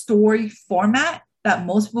easy story format that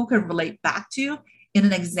most people can relate back to in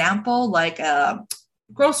an example like a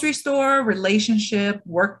grocery store, relationship,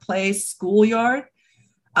 workplace, schoolyard.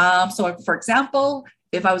 So for example,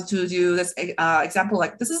 if I was to do this example,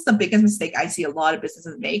 like this is the biggest mistake I see a lot of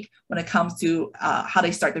businesses make when it comes to how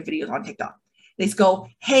they start their videos on TikTok. They just go,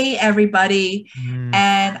 hey, everybody.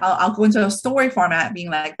 And I'll go into a story format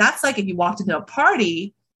being like, that's like if you walked into a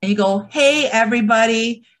party and you go, hey,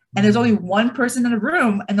 everybody. And there's only one person in the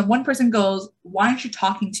room and the one person goes, why aren't you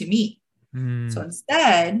talking to me? So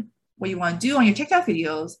instead, what you want to do on your TikTok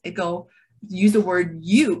videos, use the word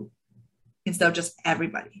you instead of just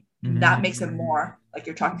everybody. That makes it more like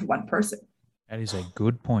you're talking to one person. That is a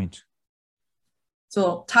good point.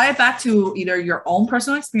 So tie it back to either your own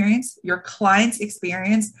personal experience, your client's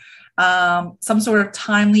experience, some sort of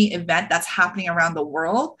timely event that's happening around the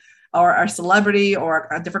world, or a celebrity or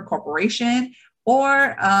a different corporation,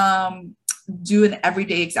 or do an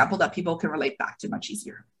everyday example that people can relate back to much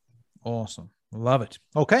easier. Awesome. Love it.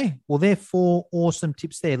 Okay. Well, there are 4 awesome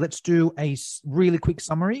tips there. Let's do a really quick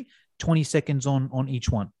summary, 20 seconds on each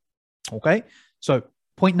one. Okay. So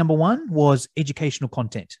point number 1 was educational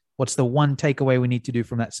content. What's the one takeaway we need to do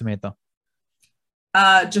from that, Samantha?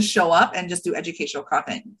 Just show up and just do educational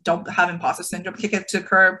content. Don't have imposter syndrome. Kick it to the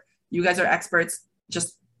curb. You guys are experts.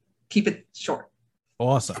 Just keep it short.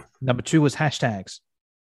 Awesome. Number 2 was hashtags.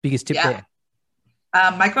 Biggest tip there.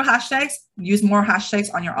 Micro hashtags. Use more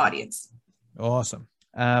hashtags on your audience. Awesome.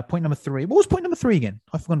 Point number 3. What was point number 3 again?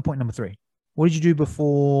 I've forgotten point number 3. What did you do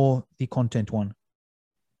before the content one?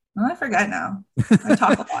 Oh, I forgot now. I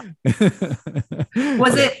talk a lot.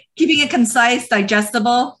 Was it keeping it concise,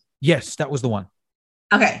 digestible? Yes, that was the one.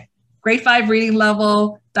 Okay. Grade 5 reading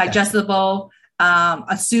level, digestible.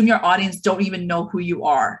 Assume your audience don't even know who you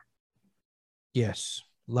are. Yes.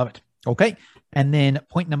 Love it. Okay. And then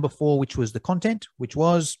point number 4, which was the content, which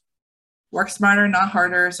was? Work smarter, not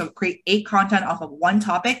harder. So create 8 content off of one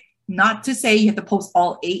topic. Not to say you have to post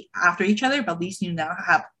all 8 after each other, but at least you now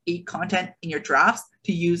have 8 content in your drafts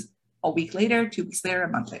to use a week later, 2 weeks later, a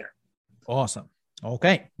month later. Awesome.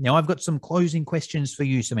 Okay. Now I've got some closing questions for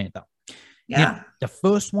you, Samantha. Yeah. Now, the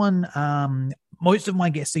first one, most of my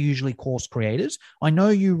guests are usually course creators. I know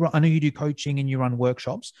you do coaching and you run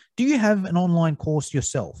workshops. Do you have an online course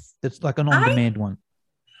yourself that's like an on-demand one?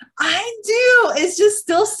 I do. It's just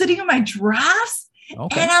still sitting in my drafts.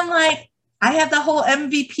 Okay. And I'm like, I have the whole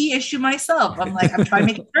MVP issue myself. I'm like, I'm trying to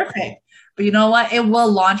make it perfect. But you know what? It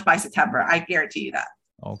will launch by September. I guarantee you that.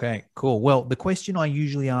 Okay, cool. Well, the question I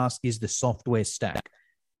usually ask is the software stack.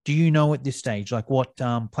 Do you know at this stage, like what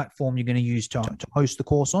platform you're going to use to host the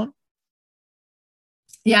course on?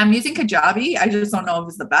 Yeah, I'm using Kajabi. I just don't know if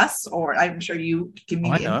it's the best, or I'm sure you give me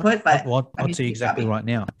the input. But I'll tell you exactly right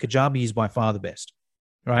now. Kajabi is by far the best,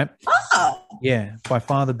 right? Oh. Yeah, by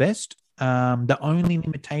far the best. The only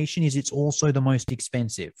limitation is it's also the most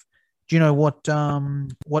expensive. Do you know what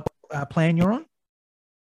plan you're on?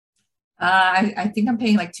 I think I'm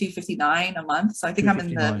paying like $259 a month. So I think I'm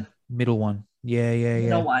in the middle one. Yeah.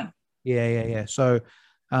 Middle one. Yeah. So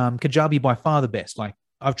Kajabi by far the best. Like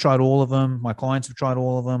I've tried all of them. My clients have tried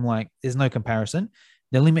all of them. Like there's no comparison.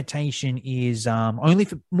 The limitation is only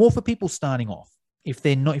for people starting off. If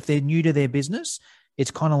they're new to their business,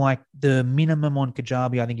 it's kind of like the minimum on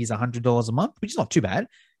Kajabi, I think, is $100 a month, which is not too bad.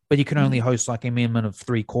 But you can only host like a minimum of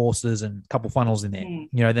 3 courses and a couple funnels in there. You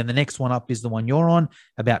know, then the next one up is the one you're on,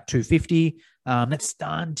 about $250. That's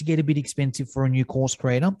starting to get a bit expensive for a new course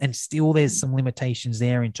creator, and still there's some limitations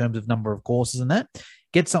there in terms of number of courses, and that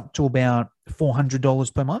gets up to about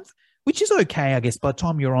 $400 per month, which is okay, I guess. By the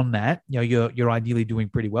time you're on that, you know, you're ideally doing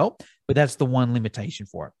pretty well. But that's the one limitation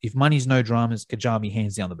for it. If money's no dramas, Kajabi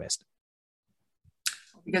hands down the best.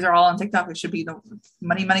 because they're all on TikTok. It should be the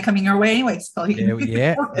money coming your way anyway. So there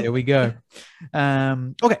we go.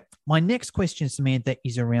 Okay. My next question, Samantha,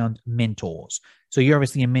 is around mentors. So you're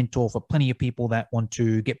obviously a mentor for plenty of people that want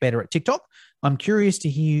to get better at TikTok. I'm curious to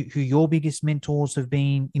hear who your biggest mentors have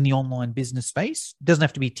been in the online business space. It doesn't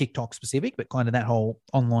have to be TikTok specific, but kind of that whole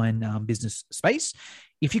online business space.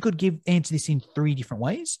 If you could answer this in 3 different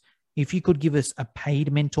ways. If you could give us a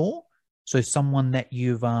paid mentor, so someone that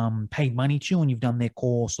you've paid money to and you've done their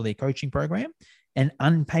course or their coaching program, an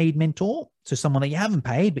unpaid mentor, so someone that you haven't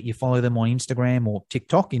paid, but you follow them on Instagram or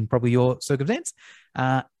TikTok in probably your circumstance,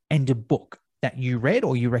 and a book that you read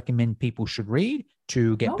or you recommend people should read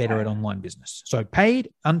to get better at online business. So paid,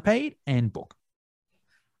 unpaid, and book.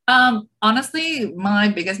 Honestly, my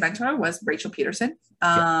biggest mentor was Rachel Peterson.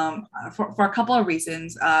 For a couple of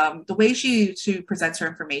reasons. The way she presents her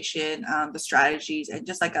information, the strategies, and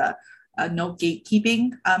just like a no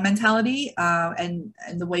gatekeeping mentality, and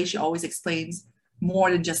the way she always explains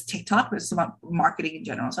more than just TikTok, but it's about marketing in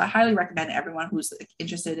general. So I highly recommend everyone who's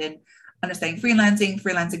interested in understanding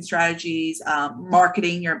freelancing strategies,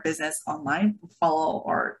 marketing your business online, follow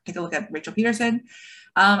or take a look at Rachel Peterson.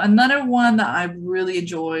 Another one that I really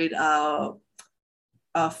enjoyed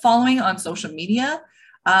following on social media,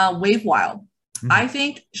 Wave Wild. Mm-hmm. I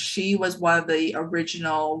think she was one of the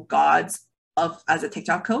original gods as a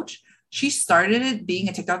TikTok coach. She started it being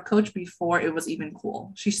a TikTok coach before it was even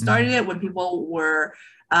cool. She started it when people were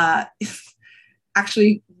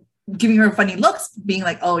actually giving her funny looks, being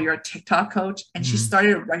like, oh, you're a TikTok coach. And she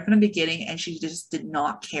started right from the beginning, and she just did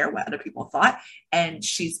not care what other people thought. And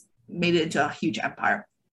she's made it into a huge empire.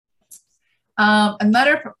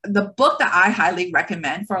 The book that I highly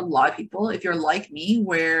recommend for a lot of people, if you're like me,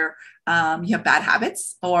 where you have bad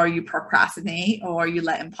habits or you procrastinate or you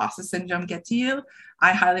let imposter syndrome get to you,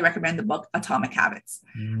 I highly recommend the book Atomic Habits.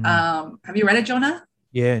 Have you read it, Jonah?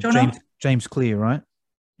 Yeah, James Clear, right?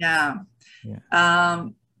 Yeah.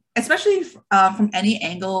 Especially from any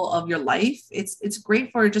angle of your life, it's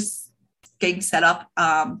great for just getting set up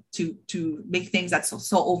to make things that's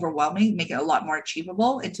so overwhelming, make it a lot more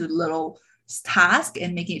achievable into little tasks,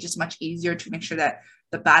 and making it just much easier to make sure that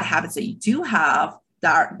the bad habits that you do have,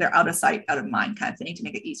 they're out of sight, out of mind kind of thing, to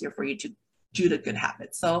make it easier for you to do the good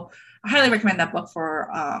habits. So I highly recommend that book for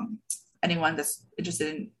anyone that's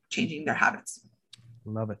interested in changing their habits.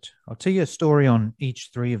 Love it. I'll tell you a story on each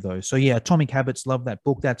 3 of those. So yeah, Atomic Habits, love that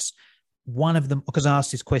book. That's one of them, because I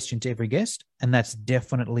ask this question to every guest, and that's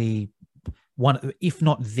definitely one, if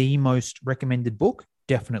not the most recommended book,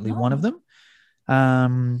 definitely one of them.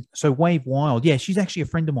 So Wave Wild, yeah, she's actually a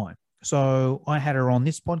friend of mine. So I had her on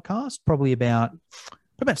this podcast probably about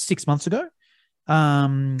 6 months ago.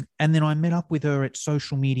 And then I met up with her at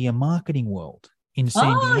Social Media Marketing World in San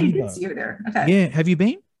Diego. Oh, you did see her there. Okay. Yeah. Have you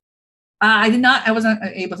been? I did not. I wasn't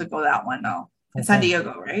able to go that one, no. In San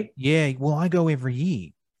Diego, right? Yeah. Well, I go every year,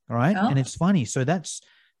 right? Oh. And it's funny. So that's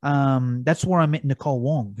where I met Nicole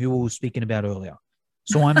Wong, who we were speaking about earlier.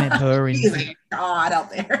 So I met her in God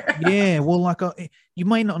out there. Yeah, well, you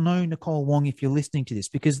may not know Nicole Wong if you're listening to this,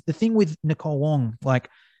 because the thing with Nicole Wong,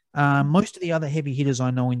 most of the other heavy hitters I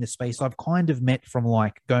know in the space, I've kind of met from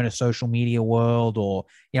going to Social Media World, or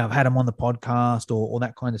I've had them on the podcast or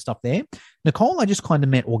that kind of stuff there. Nicole, I just kind of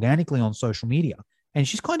met organically on social media, and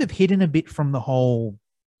she's kind of hidden a bit from the whole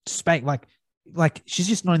space. Like she's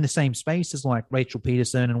just not in the same space as Rachel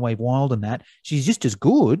Peterson and Wave Wild and that. She's just as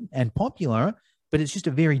good and popular, but it's just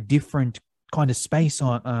a very different kind of space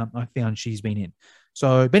I found she's been in.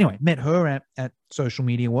 So, but anyway, met her at Social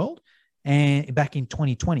Media World and back in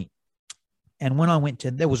 2020. And when I went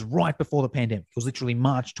that was right before the pandemic. It was literally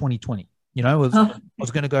March 2020. I was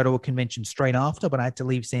going to go to a convention straight after, but I had to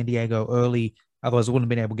leave San Diego early. Otherwise I wouldn't have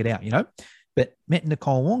been able to get out, But met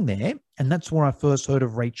Nicole Wong there. And that's where I first heard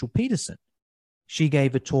of Rachel Peterson. She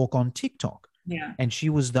gave a talk on TikTok. Yeah. And she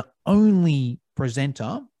was the only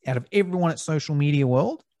presenter out of everyone at Social Media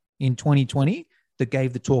World in 2020 that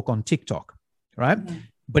gave the talk on TikTok, right? Mm-hmm.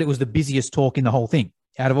 But it was the busiest talk in the whole thing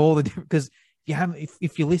out of all the different, because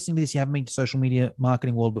if you're listening to this, you haven't been to Social Media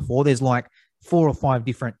Marketing World before, there's 4 or 5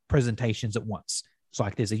 different presentations at once.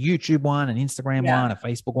 It's there's a YouTube one, an Instagram one, a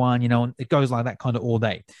Facebook one, and it goes like that kind of all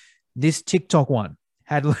day. This TikTok one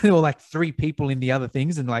had 3 people in the other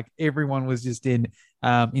things, and everyone was just in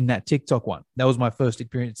that TikTok one. That was my first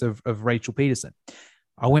experience of Rachel Peterson.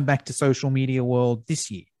 I went back to Social Media World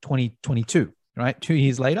this year, 2022, right? 2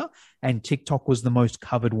 years later, and TikTok was the most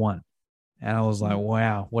covered one. And I was like,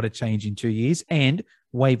 wow, what a change in 2 years. And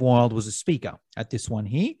Wave Wild was a speaker at this one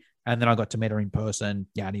here. And then I got to meet her in person,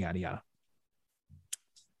 yada, yada, yada.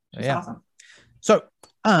 That's awesome. So,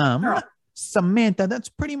 Samantha, that's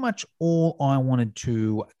pretty much all I wanted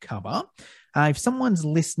to cover. If someone's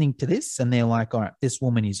listening to this and they're like, all right, this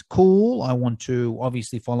woman is cool, I want to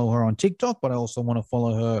obviously follow her on TikTok, but I also want to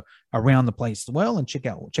follow her around the place as well and check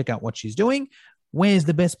out what she's doing. Where's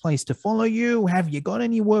the best place to follow you? Have you got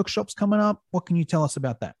any workshops coming up? What can you tell us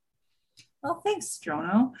about that? Well, thanks,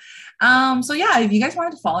 Jono. So yeah, if you guys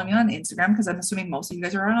wanted to follow me on Instagram, because I'm assuming most of you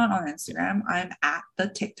guys are on Instagram, I'm at the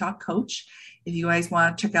TikTok Coach. If you guys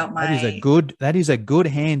want to check out my that is a good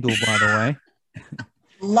handle, by the way.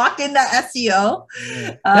 Lock in the SEO.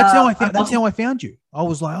 Yeah. That's how I found you. I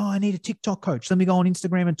was like, oh, I need a TikTok coach. Let me go on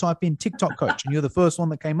Instagram and type in TikTok coach, and you're the first one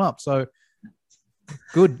that came up. So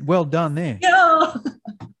good, well done there. Yeah.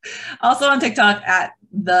 Also on TikTok at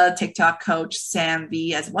the TikTok Coach Sam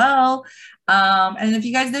V as well. And if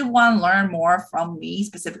you guys did want to learn more from me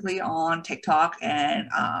specifically on TikTok and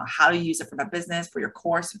how to use it for my business, for your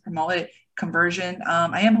course, to promote it, conversion,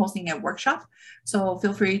 I am hosting a workshop. So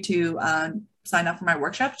feel free to sign up for my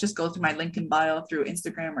workshop. Just go through my link in bio through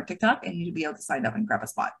Instagram or TikTok, and you'll be able to sign up and grab a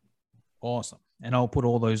spot. Awesome. And I'll put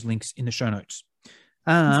all those links in the show notes.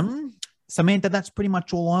 Samantha, that's pretty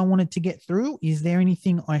much all I wanted to get through. Is there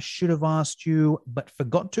anything I should have asked you but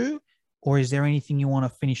forgot to, or is there anything you want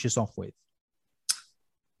to finish us off with?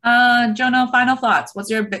 Jono, final thoughts. What's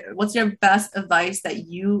your best advice that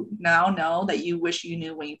you now know that you wish you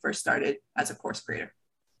knew when you first started as a course creator?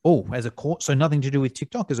 Oh, as a course, so nothing to do with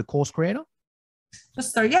TikTok, as a course creator?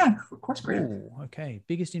 Just start, yeah, course creator. Oh, okay.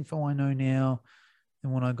 Biggest info I know now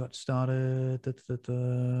than when I got started.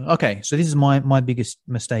 Okay, so this is my biggest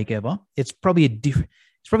mistake ever. It's probably a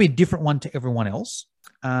different one to everyone else,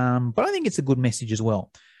 but I think it's a good message as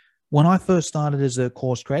well. When I first started as a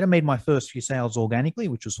course creator, I made my first few sales organically,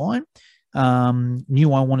 which was fine.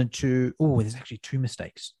 Knew I wanted to. Oh, there's actually two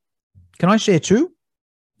mistakes. Can I share two?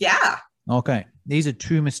 Yeah. Okay, these are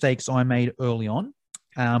two mistakes I made early on,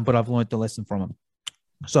 but I've learned the lesson from them.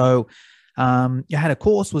 So I had a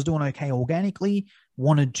course, was doing okay organically,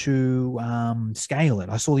 wanted to scale it.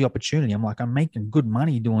 I saw the opportunity. I'm like, I'm making good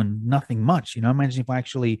money doing nothing much. Imagine if I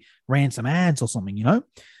actually ran some ads or something,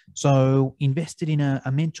 So invested in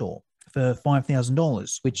a mentor for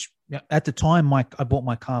 $5,000, which at the time I bought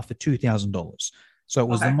my car for $2,000. So it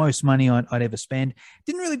was the most money I'd ever spent.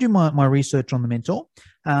 Didn't really do my research on the mentor.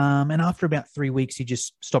 And after about 3 weeks, he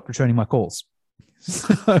just stopped returning my calls.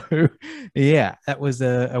 So yeah, that was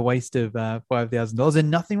a waste of $5,000.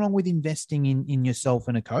 And nothing wrong with investing in yourself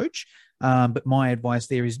and a coach. But my advice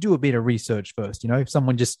there is do a bit of research first. If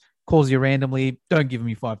someone just calls you randomly, don't give them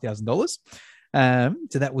your $5,000.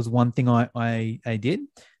 So that was one thing I did.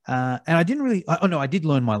 And I didn't really, I did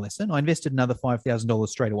learn my lesson. I invested another $5,000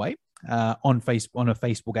 straight away on a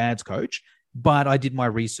Facebook ads coach. But I did my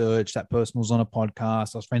research. That person was on a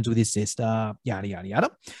podcast. I was friends with his sister, yada, yada,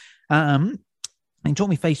 yada. And taught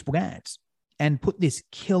me Facebook ads and put this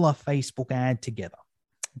killer Facebook ad together.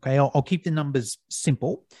 Okay, I'll keep the numbers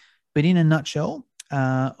simple, but in a nutshell,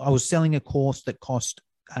 I was selling a course that cost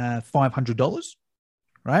 $500,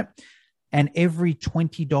 right? And every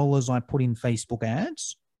 $20 I put in Facebook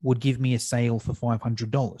ads would give me a sale for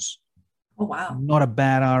 $500. Oh, wow. Not a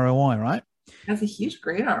bad ROI, right? That's a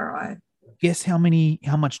great ROI. Guess how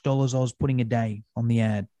much dollars I was putting a day on the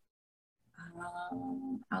ad?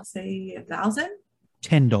 I'll say 1,000.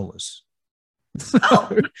 $10.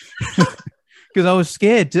 Oh. Because I was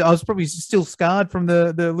scared. I was probably still scarred from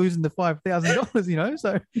the losing the $5,000,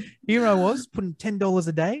 So here I was putting $10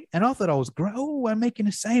 a day, and I thought I was great. Oh, I'm making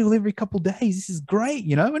a sale every couple of days. This is great,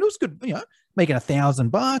 and it was good. Making $1,000,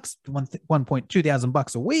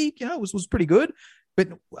 $2,000 a week. It was pretty good.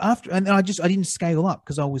 But I didn't scale up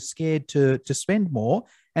because I was scared to spend more.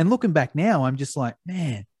 And looking back now, I'm just like,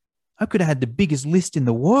 man, I could have had the biggest list in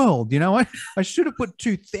the world. I should have put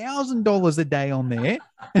 $2,000 a day on there,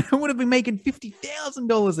 and I would have been making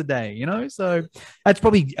 $50,000 a day. So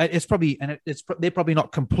they're probably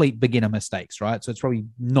not complete beginner mistakes, right? So it's probably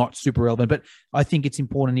not super relevant, but I think it's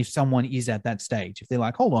important if someone is at that stage, if they're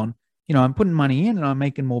like, hold on, I'm putting money in and I'm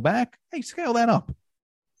making more back. Hey, scale that up.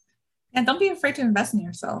 And don't be afraid to invest in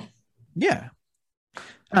yourself. Yeah.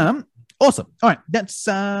 Awesome. All right. Let's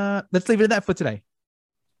leave it at that for today.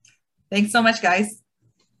 Thanks so much, guys.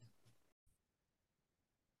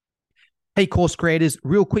 Hey, course creators,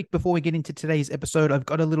 real quick before we get into today's episode, I've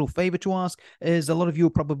got a little favor to ask. As a lot of you are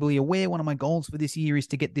probably aware, one of my goals for this year is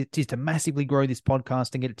to massively grow this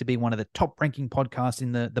podcast and get it to be one of the top ranking podcasts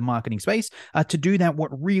in the marketing space. To do that, what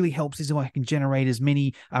really helps is if I can generate as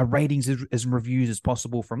many ratings as reviews as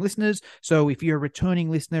possible from listeners. So if you're a returning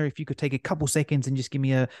listener, if you could take a couple seconds and just give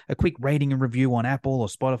me a quick rating and review on Apple or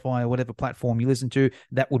Spotify or whatever platform you listen to,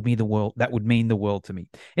 that would mean the world to me.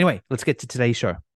 Anyway, let's get to today's show.